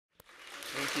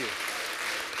Thank you.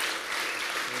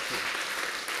 Thank you.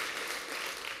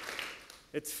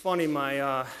 It's funny,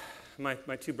 my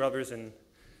two brothers and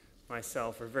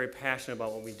myself are very passionate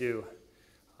about what we do.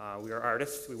 We are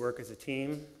artists. We work as a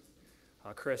team.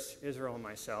 Erik Israel and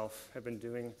myself have been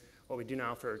doing what we do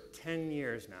now for 10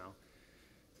 years now.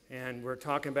 And we're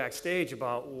talking backstage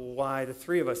about why the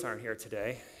three of us aren't here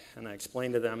today. And I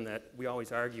explained to them that we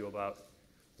always argue about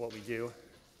what we do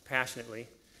passionately.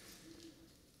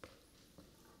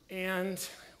 And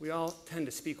we all tend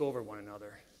to speak over one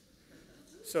another.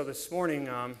 So this morning,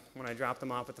 when I dropped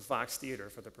them off at the Fox Theater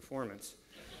for the performance,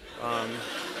 and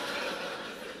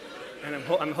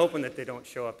I'm hoping that they don't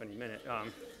show up any minute,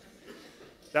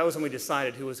 that was when we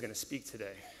decided who was going to speak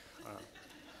today.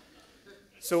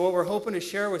 So what we're hoping to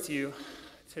share with you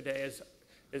today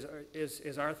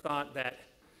is our thought that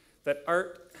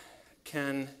art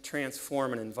can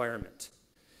transform an environment.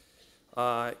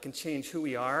 It can change who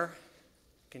we are.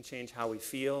 It can change how we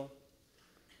feel.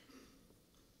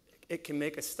 It can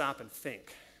make us stop and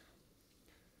think.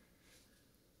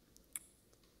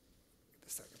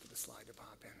 Just a second for the slide to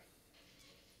pop in.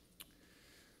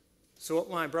 So what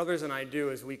my brothers and I do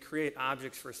is we create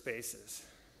objects for spaces.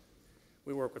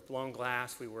 We work with blown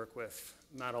glass, we work with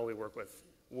metal, we work with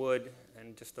wood,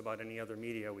 and just about any other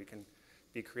media we can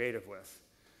be creative with.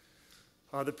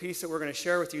 The piece that we're going to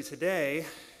share with you today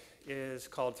is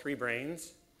called Three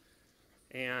Brains,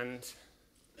 and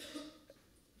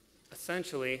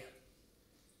essentially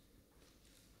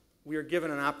we are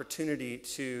given an opportunity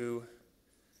to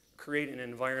create an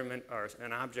environment or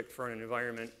an object for an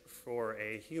environment for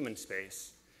a human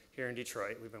space here in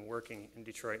Detroit. We've been working in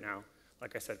Detroit now,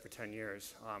 like I said, for 10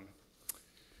 years.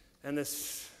 And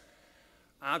this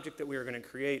object that we were going to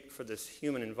create for this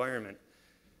human environment,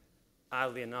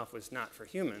 oddly enough, was not for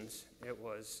humans. It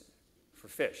was for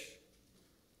fish.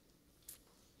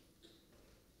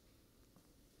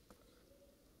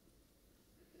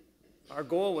 Our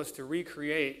goal was to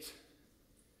recreate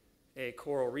a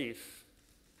coral reef,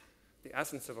 the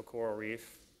essence of a coral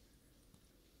reef,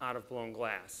 out of blown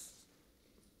glass.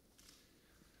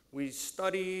 We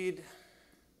studied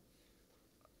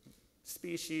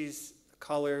species,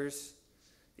 colors,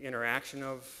 the interaction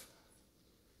of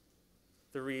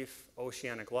the reef,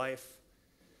 oceanic life.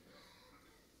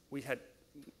 We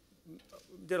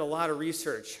did a lot of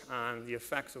research on the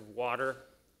effects of water,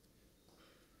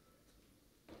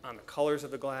 on the colors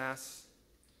of the glass,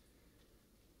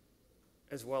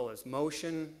 as well as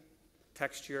motion,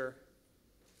 texture,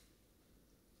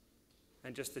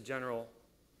 and just the general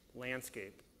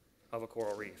landscape of a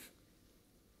coral reef.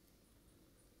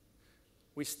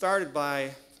 We started by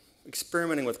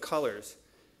experimenting with colors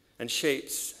and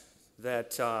shapes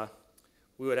that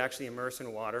we would actually immerse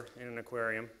in water in an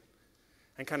aquarium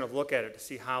and kind of look at it to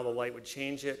see how the light would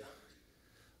change it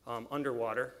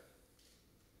underwater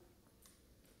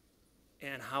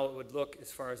and how it would look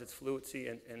as far as its fluency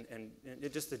and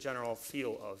just the general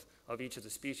feel of each of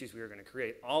the species we were going to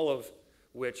create, all of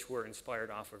which were inspired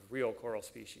off of real coral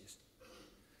species,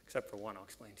 except for one I'll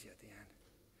explain to you at the end.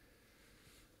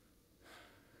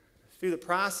 Through the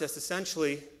process,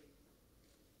 essentially,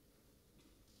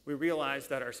 we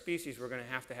realized that our species were going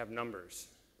to have numbers.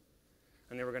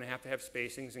 And they were going to have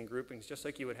spacings and groupings, just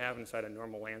like you would have inside a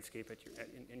normal landscape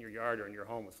in your yard or in your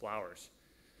home with flowers.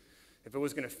 If it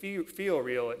was going to feel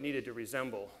real, it needed to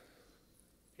resemble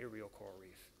a real coral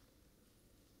reef.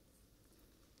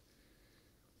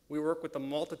 We work with a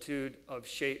multitude of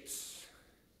shapes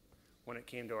when it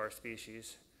came to our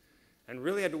species, and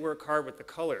really had to work hard with the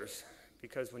colors,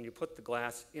 because when you put the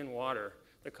glass in water,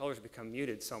 the colors become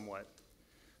muted somewhat.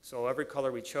 So every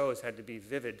color we chose had to be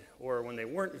vivid, or when they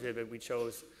weren't vivid, we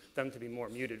chose them to be more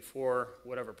muted for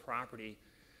whatever property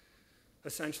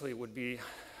essentially would be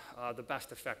the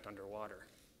best effect underwater.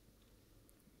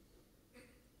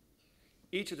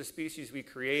 Each of the species we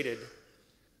created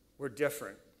were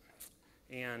different.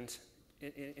 And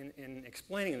in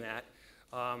explaining that,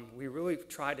 we really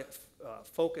tried to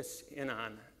focus in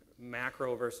on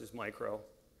macro versus micro.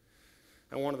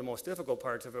 And one of the most difficult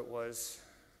parts of it was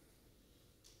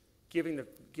giving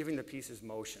the pieces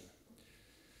motion.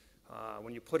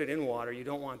 When you put it in water, you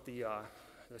don't want the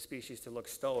species to look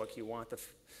stoic. You want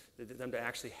them to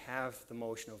actually have the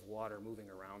motion of water moving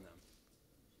around them.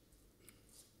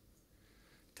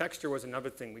 Texture was another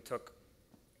thing we took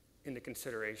into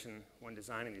consideration when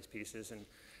designing these pieces. And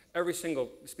every single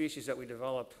species that we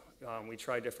develop, we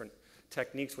try different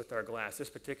techniques with our glass. This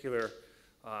particular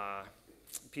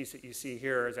piece that you see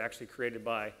here is actually created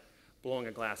by blowing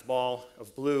a glass ball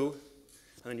of blue,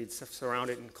 and then you'd surround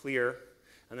it in clear,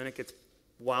 and then it gets,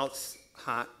 while it's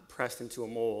hot, pressed into a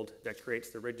mold that creates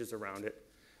the ridges around it.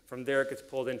 From there, it gets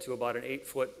pulled into about an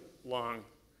 8-foot long,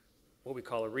 what we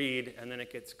call a reed, and then it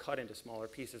gets cut into smaller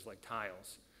pieces like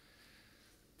tiles.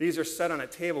 These are set on a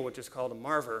table, which is called a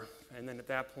marver, and then at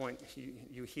that point,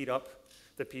 you heat up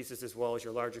the pieces as well as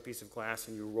your larger piece of glass,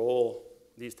 and you roll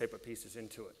these type of pieces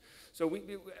into it. So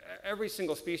every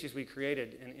single species we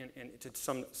created,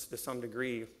 to some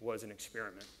degree, was an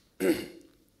experiment.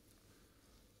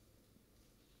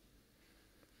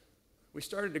 We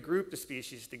started to group the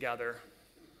species together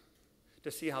to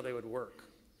see how they would work.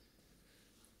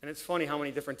 And it's funny how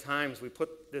many different times we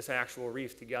put this actual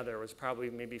reef together. It was probably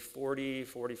maybe 40,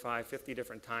 45, 50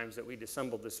 different times that we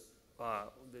assembled this,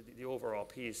 the overall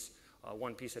piece,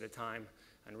 one piece at a time,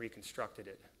 and reconstructed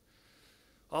it.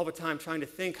 All the time trying to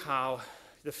think how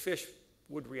the fish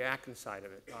would react inside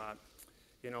of it.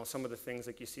 You know, some of the things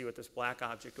like you see with this black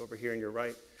object over here on your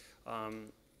right,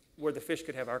 where the fish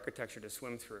could have architecture to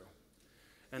swim through.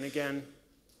 And again,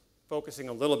 focusing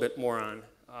a little bit more on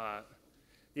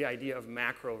the idea of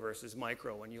macro versus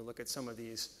micro when you look at some of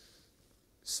these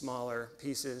smaller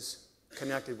pieces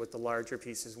connected with the larger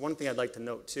pieces. One thing I'd like to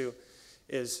note too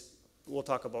is, we'll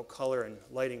talk about color and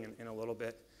lighting in a little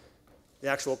bit. The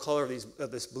actual color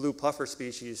of this blue puffer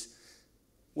species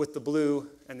with the blue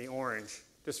and the orange.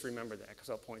 Just remember that, because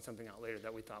I'll point something out later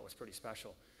that we thought was pretty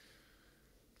special.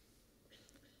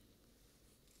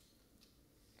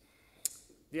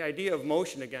 The idea of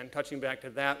motion, again, touching back to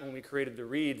that when we created the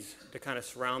reeds to kind of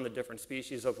surround the different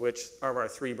species, of which are our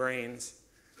 3 brains.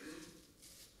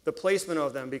 The placement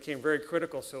of them became very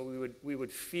critical, so we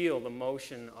would feel the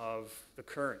motion of the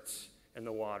currents in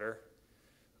the water,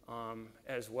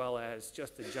 as well as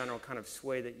just the general kind of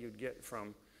sway that you'd get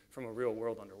from a real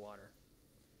world underwater.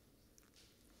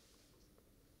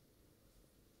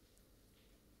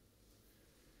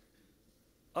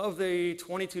 Of the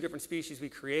 22 different species we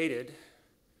created,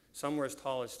 some were as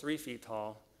tall as 3 feet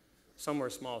tall, some were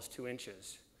as small as 2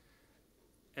 inches.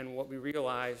 And what we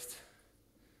realized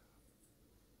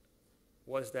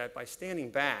was that by standing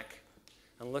back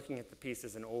and looking at the piece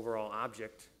as an overall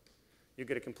object, you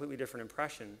get a completely different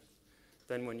impression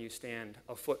than when you stand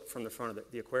a foot from the front of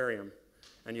the aquarium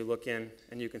and you look in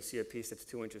and you can see a piece that's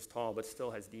 2 inches tall but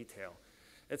still has detail.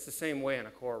 It's the same way in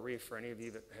a coral reef for any of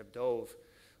you that have dove.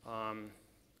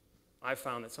 I've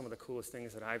found that some of the coolest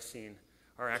things that I've seen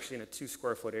are actually in a 2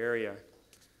 square foot area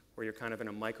where you're kind of in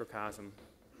a microcosm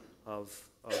of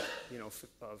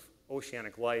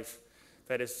oceanic life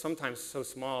that is sometimes so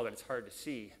small that it's hard to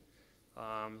see,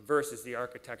 versus the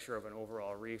architecture of an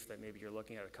overall reef that maybe you're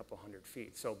looking at a couple hundred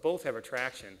feet. So both have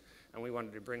attraction, and we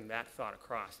wanted to bring that thought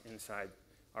across inside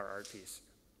our art piece.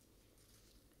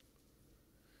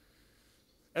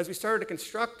 As we started to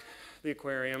construct the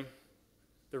aquarium,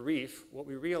 the reef, what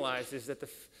we realized is that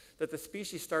the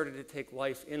species started to take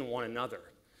life in one another,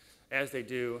 as they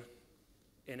do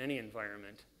in any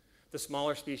environment. The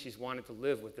smaller species wanted to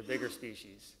live with the bigger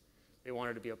species. They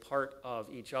wanted to be a part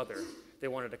of each other. They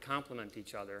wanted to complement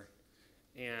each other.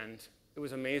 And it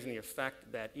was amazing the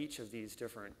effect that each of these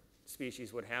different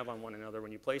species would have on one another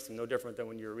when you place them, no different than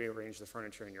when you rearrange the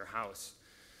furniture in your house.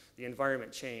 The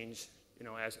environment changed,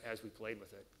 as we played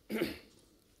with it.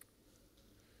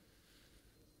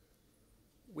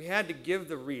 We had to give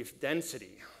the reef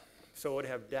density, so it would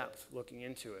have depth looking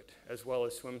into it, as well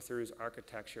as swim-throughs,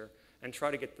 architecture, and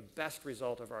try to get the best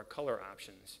result of our color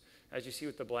options. As you see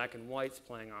with the black and whites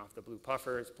playing off the blue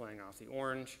puffers, playing off the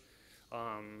orange,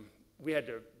 we had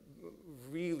to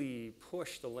really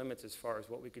push the limits as far as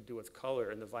what we could do with color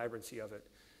and the vibrancy of it,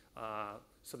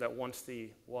 so that once the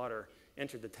water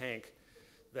entered the tank,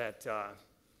 that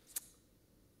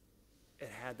it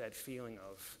had that feeling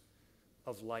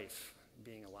of life,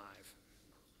 being alive.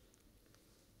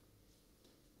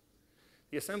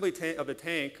 The assembly of the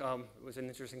tank was an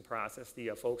interesting process. The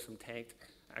folks from Tank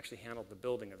actually handled the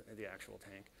building of the actual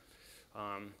tank.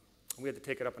 We had to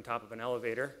take it up on top of an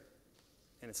elevator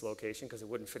in its location because it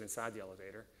wouldn't fit inside the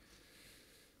elevator.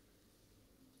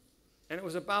 And it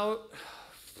was about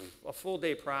a full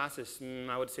day process,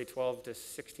 I would say 12 to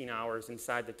 16 hours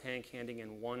inside the tank, handing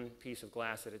in one piece of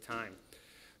glass at a time.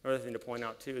 Another thing to point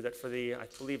out too, that for the, I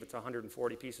believe it's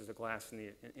 140 pieces of glass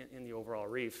in the overall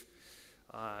reef,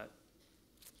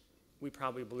 we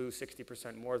probably blew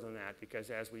 60% more than that, because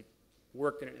as we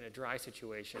worked in it in a dry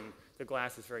situation, the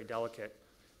glass is very delicate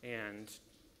and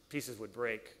pieces would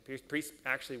break.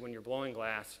 Actually, when you're blowing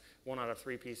glass, 1 out of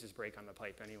 3 pieces break on the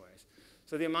pipe anyways.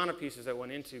 So the amount of pieces that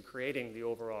went into creating the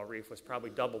overall reef was probably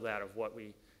double that of what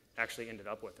we actually ended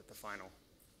up with at the final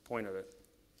point of it.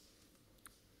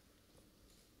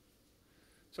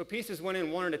 So pieces went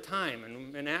in one at a time,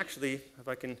 and actually, if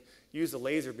I can use the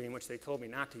laser beam, which they told me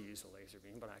not to use the laser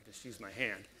beam, but I just used my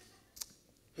hand,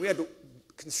 we had to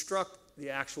construct the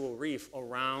actual reef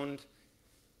around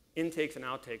intakes and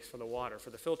outtakes for the water, for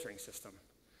the filtering system.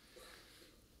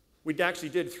 We actually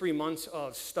did 3 months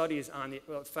of studies on the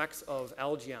effects of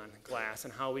algae on glass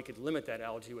and how we could limit that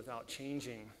algae without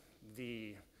changing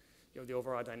the the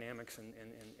overall dynamics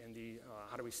and the,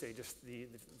 how do we say, just the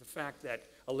fact that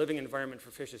a living environment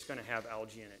for fish is going to have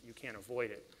algae in it. You can't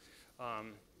avoid it.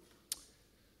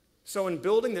 So in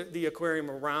building the aquarium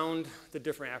around the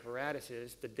different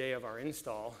apparatuses, the day of our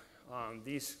install,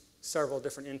 these several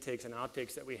different intakes and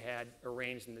outtakes that we had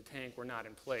arranged in the tank were not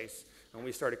in place. And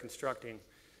we started constructing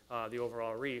the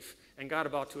overall reef and got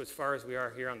about to as far as we are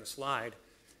here on the slide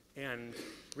and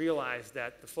realized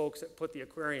that the folks that put the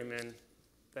aquarium in,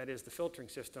 that is the filtering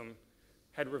system,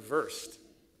 had reversed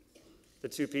the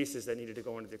two pieces that needed to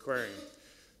go into the aquarium.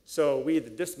 So we had to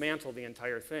dismantle the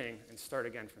entire thing and start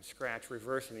again from scratch,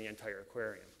 reversing the entire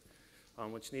aquarium,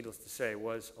 which, needless to say,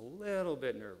 was a little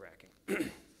bit nerve-wracking.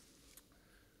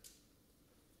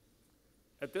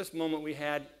 At this moment, we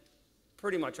had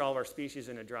pretty much all of our species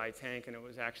in a dry tank, and it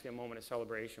was actually a moment of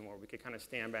celebration where we could kind of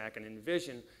stand back and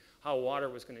envision how water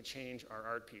was going to change our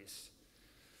art piece.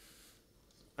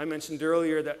 I mentioned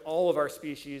earlier that all of our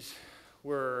species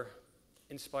were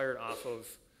inspired off of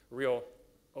real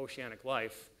oceanic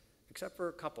life, except for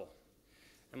a couple.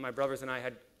 And my brothers and I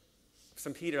had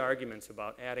some heated arguments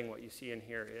about adding what you see in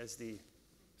here as the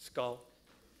skull.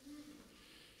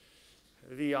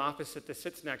 The office that this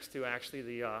sits next to, actually,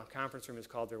 the conference room is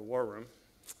called their war room,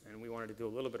 and we wanted to do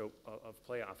a little bit of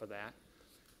play off of that.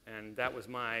 And that was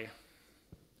my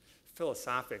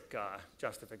philosophic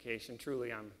justification.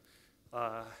 Truly,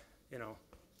 I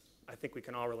think we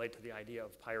can all relate to the idea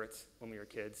of pirates when we were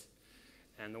kids.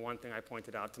 And the one thing I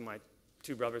pointed out to my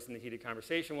two brothers in the heated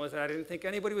conversation was that I didn't think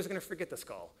anybody was going to forget the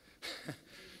skull.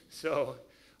 So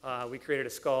we created a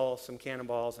skull, some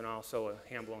cannonballs, and also a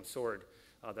hand-blown sword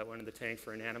that went in the tank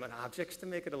for inanimate objects to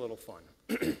make it a little fun.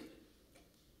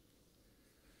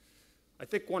 I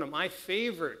think one of my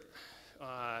favorite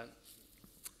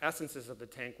essences of the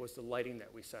tank was the lighting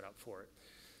that we set up for it.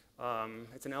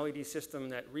 It's an LED system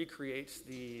that recreates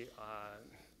the,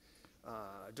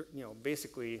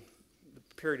 basically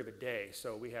the period of a day.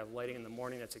 So we have lighting in the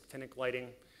morning, that's actinic lighting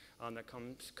that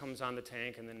comes on the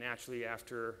tank, and then naturally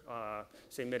after,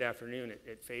 say, mid-afternoon,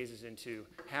 it phases into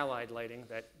halide lighting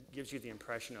that gives you the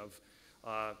impression of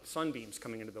sunbeams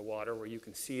coming into the water where you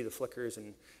can see the flickers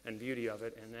and beauty of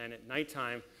it. And then at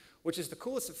nighttime, which is the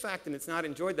coolest effect, and it's not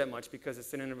enjoyed that much because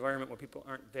it's in an environment where people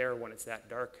aren't there when it's that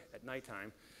dark at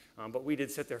nighttime. But we did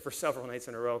sit there for several nights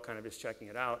in a row kind of just checking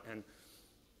it out. And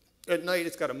at night,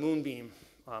 it's got a moonbeam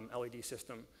LED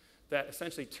system that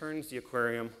essentially turns the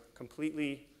aquarium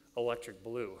completely electric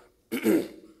blue.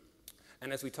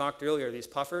 And as we talked earlier, these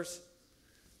puffers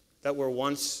that were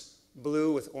once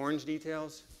blue with orange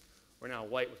details were now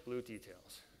white with blue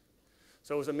details.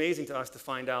 So it was amazing to us to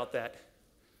find out that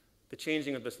the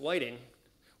changing of this lighting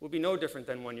will be no different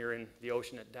than when you're in the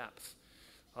ocean at depth.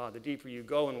 The deeper you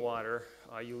go in water,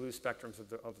 you lose spectrums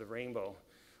of the rainbow.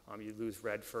 You lose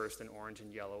red first, and orange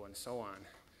and yellow, and so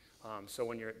on. So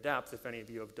when you're at depth, if any of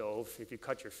you have dove, if you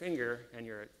cut your finger and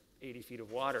you're at 80 feet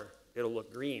of water, it'll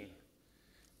look green.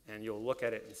 And you'll look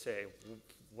at it and say,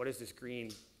 what is this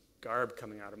green garb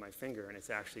coming out of my finger? And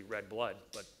it's actually red blood,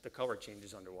 but the color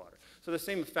changes underwater. So the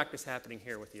same effect is happening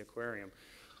here with the aquarium,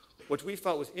 which we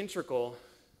felt was integral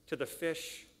to the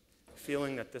fish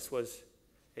feeling that this was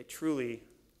a truly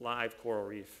live coral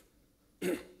reef.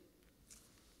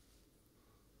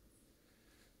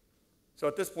 So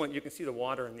at this point, you can see the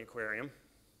water in the aquarium.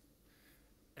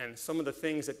 And some of the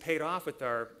things that paid off with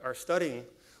our studying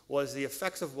was the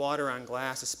effects of water on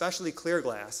glass, especially clear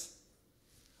glass,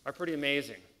 are pretty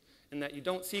amazing in that you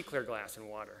don't see clear glass in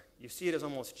water. You see it as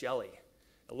almost jelly.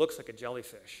 It looks like a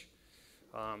jellyfish.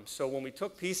 So when we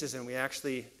took pieces and we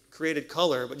actually created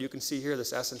color, but you can see here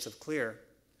this essence of clear,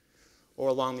 or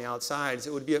along the outsides,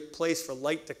 it would be a place for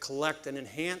light to collect and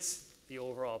enhance the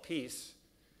overall piece,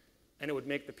 and it would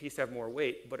make the piece have more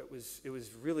weight, but it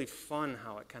was really fun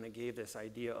how it kind of gave this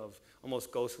idea of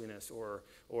almost ghostliness or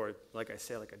like I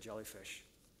say, like a jellyfish.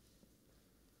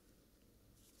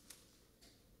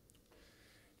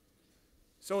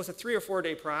 So it's a 3 or 4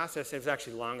 day process. It was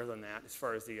actually longer than that as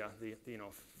far as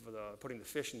putting the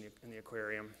fish in the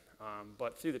aquarium.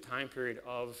 But through the time period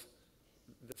of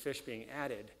the fish being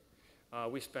added,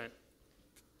 we spent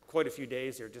quite a few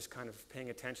days there just kind of paying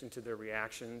attention to their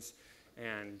reactions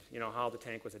and how the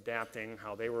tank was adapting,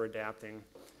 how they were adapting.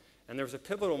 And there was a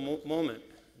pivotal moment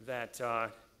that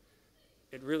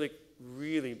it really,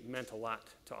 really meant a lot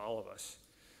to all of us.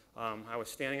 I was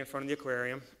standing in front of the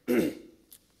aquarium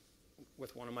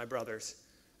with one of my brothers,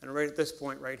 and right at this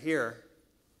point right here,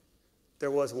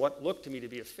 there was what looked to me to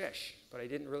be a fish, but I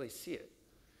didn't really see it.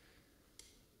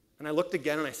 And I looked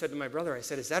again and I said to my brother, I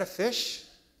said, "Is that a fish?"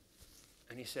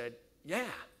 And he said, "Yeah."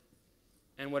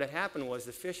 And what had happened was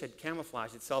the fish had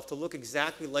camouflaged itself to look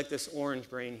exactly like this orange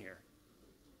brain here.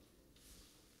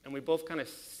 And we both kind of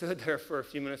stood there for a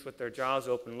few minutes with their jaws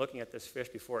open looking at this fish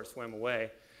before it swam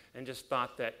away, and just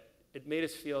thought that it made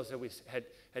us feel as though we had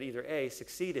either A,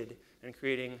 succeeded in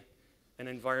creating an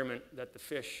environment that the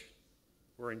fish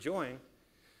were enjoying,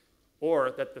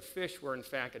 or that the fish were in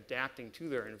fact adapting to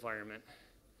their environment,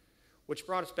 which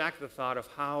brought us back to the thought of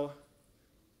how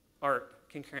art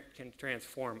can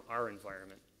transform our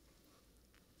environment.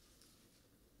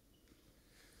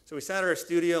 So we sat at our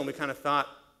studio and we kind of thought,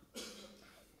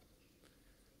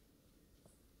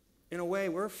 in a way,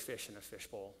 we're fish in a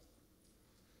fishbowl.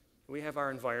 We have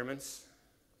our environments.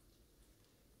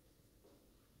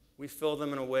 We fill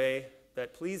them in a way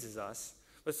that pleases us,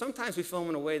 but sometimes we fill them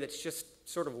in a way that's just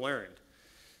sort of learned.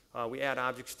 We add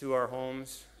objects to our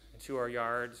homes, and to our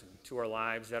yards, and to our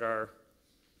lives that are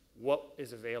what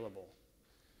is available,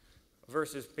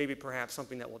 versus maybe perhaps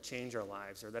something that will change our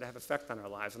lives or that have effect on our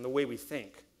lives and the way we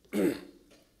think.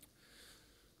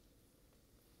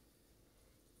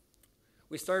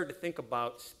 We started to think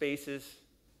about spaces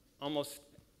almost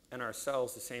and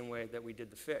ourselves the same way that we did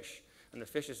the fish and the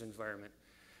fish's environment,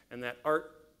 and that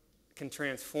art can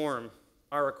transform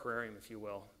our aquarium, if you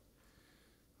will.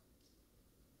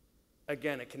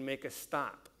 Again, it can make us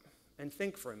stop and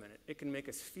think for a minute. It can make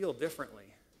us feel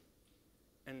differently.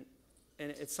 And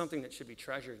it's something that should be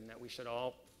treasured and that we should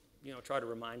all, try to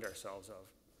remind ourselves of.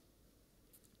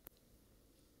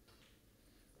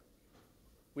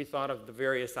 We thought of the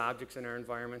various objects in our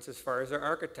environments as far as their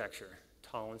architecture,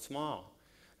 tall and small.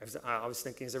 I was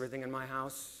thinking, is everything in my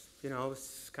house,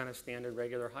 it's kind of standard,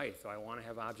 regular height? So I want to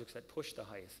have objects that push the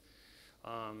height.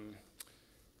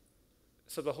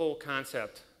 So the whole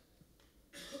concept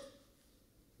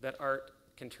that art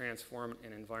can transform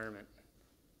an environment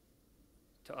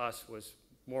to us was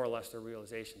more or less the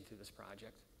realization through this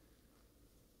project.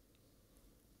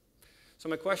 So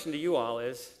my question to you all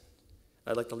is,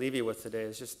 I'd like to leave you with today,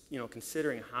 is just,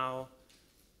 considering how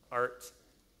art,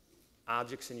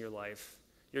 objects in your life,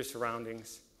 your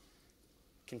surroundings,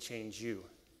 can change you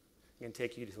and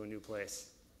take you to a new place.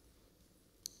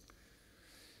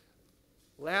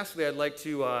 Lastly, I'd like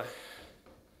to,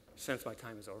 since my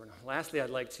time is over now, lastly, I'd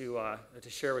like to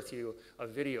share with you a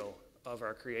video of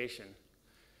our creation.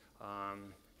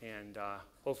 And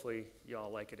hopefully you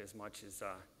all like it as much as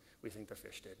we think the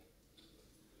fish did.